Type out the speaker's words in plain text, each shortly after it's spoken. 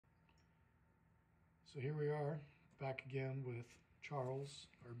So here we are, back again with Charles,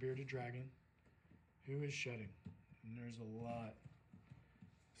 our bearded dragon, who is shedding. And there's a lot of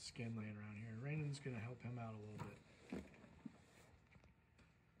skin laying around here. Rainan's going to help him out a little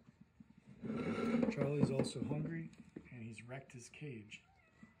bit. Charlie's also hungry, and he's wrecked his cage.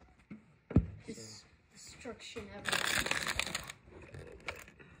 This destruction ever.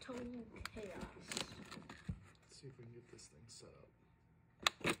 Total chaos. Let's see if we can get this thing set up.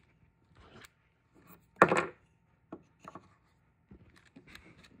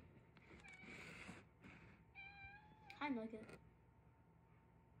 Hi, Nugget.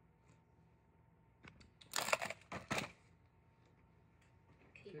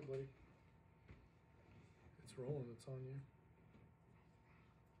 Okay, buddy. It's rolling. It's on you.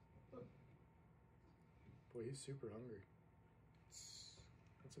 Boy, he's super hungry.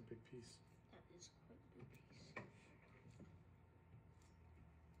 That's a big piece. That is quite a big piece.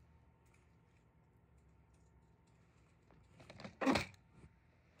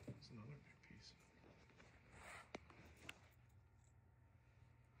 That's another big piece.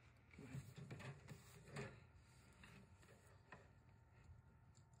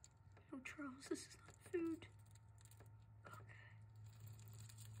 No, Charles, this is not food. Okay.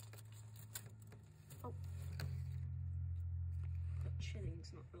 Oh. That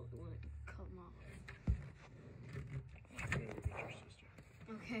shedding's not really want to come off. Go get your sister.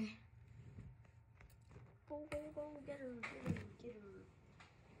 Okay. Go, get her, get her, get her.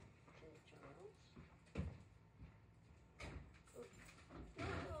 Okay, Charles. Oh. No,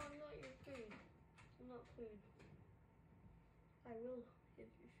 I'm not your food. I'm not food. I will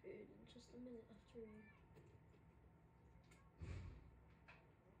give you food in just a minute after you. Oh yeah,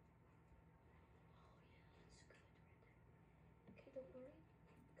 that's good right there. Okay, don't worry.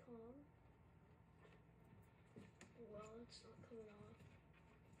 Calm. Well, it's not coming off.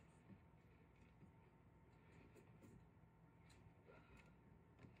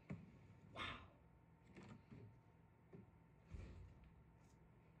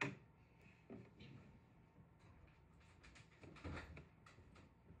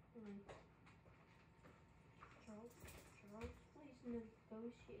 Charles, please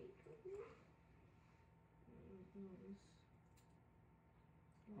negotiate with me.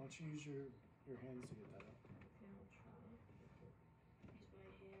 Why don't you use your hands to get that up? Okay, I'll try. Use my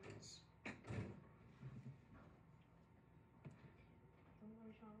hands. Don't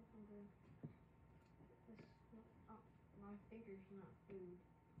worry, Charles. I'm good. This not, my finger's not food.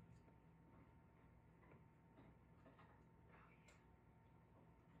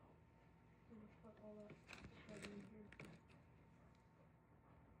 I'm gonna put all that shred in here.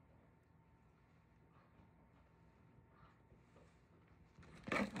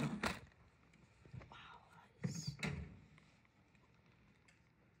 Wow, that is...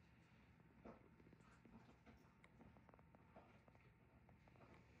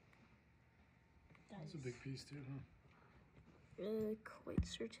 That's a big piece too, huh? Quite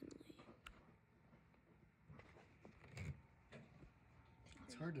certainly.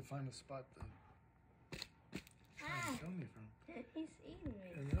 It's hard to find a spot to try and film me from. He's eating me.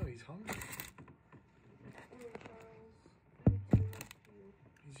 I know, he's hungry.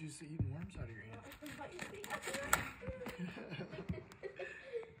 He's used to eating worms out of your hand.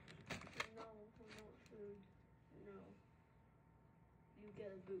 No, I'm not food. No. You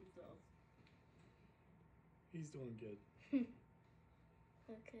get a boot though. He's doing good.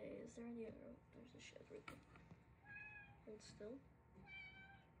 Okay, is there any other? Oh, there's a shed right there. Hold still.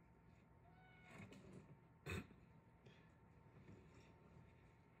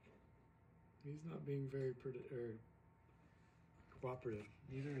 He's not being very cooperative.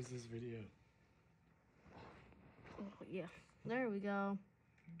 Neither is this video. Oh, yeah. There we go.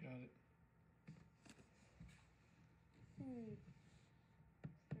 Got it. Is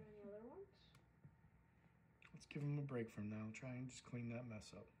there any other ones? Let's give him a break from now. Try and just clean that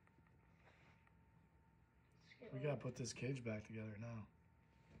mess up. We gotta put this cage back together now.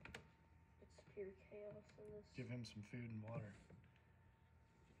 It's pure chaos in this. Give him some food and water.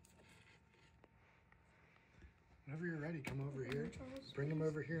 Whenever you're ready, come over here. Charles, Bring him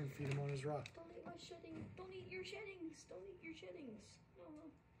over here and feed him on his rock. Don't eat my shedding. Don't eat your sheddings. Don't eat your sheddings. No,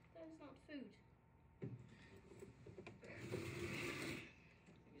 that is not food.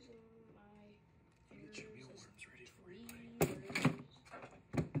 Using my Get your mealworms ready for you, buddy.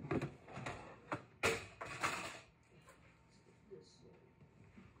 This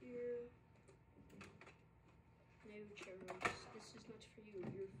here. No, Charles, this is not for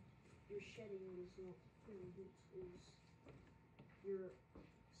you. Your shedding is not food. It is your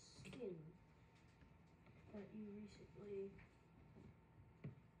skin that you recently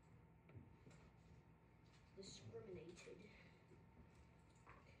discriminated.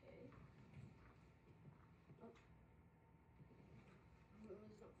 Okay. Oh. No,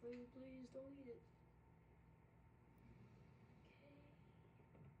 it's not food, please don't eat it. Okay.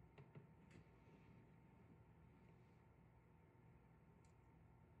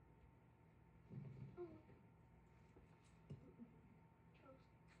 Oh. Charles,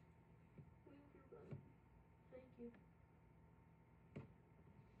 move your butt. Thank you.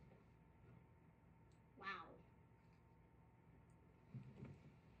 Wow.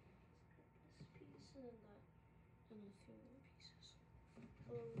 This piece and then that. And a few more pieces.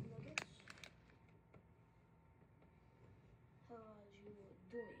 Hello, nuggets. How are you doing today?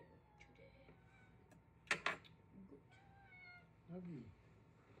 Good. Nuggy.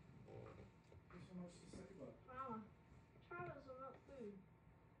 There's so much to say about it. Wow. Charles are not food.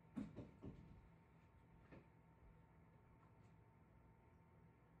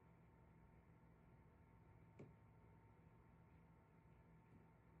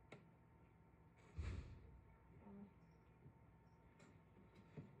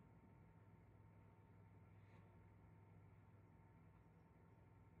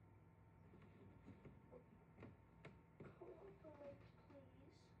 Pull up the legs, please.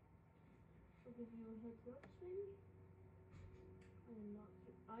 I'll give you a heads up, sweetie. I am not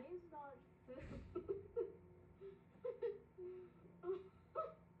food. I am not food.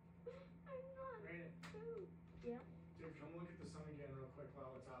 I'm not Rain. food. Yeah. Dude, come look at the sun again real quick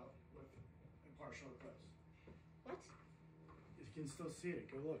while it's out with a partial eclipse. What? You can still see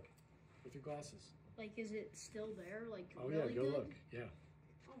it. Go look with your glasses. Like, is it still there? Like, Oh really yeah, go good? look. Yeah.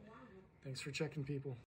 Oh wow. Thanks for checking, people.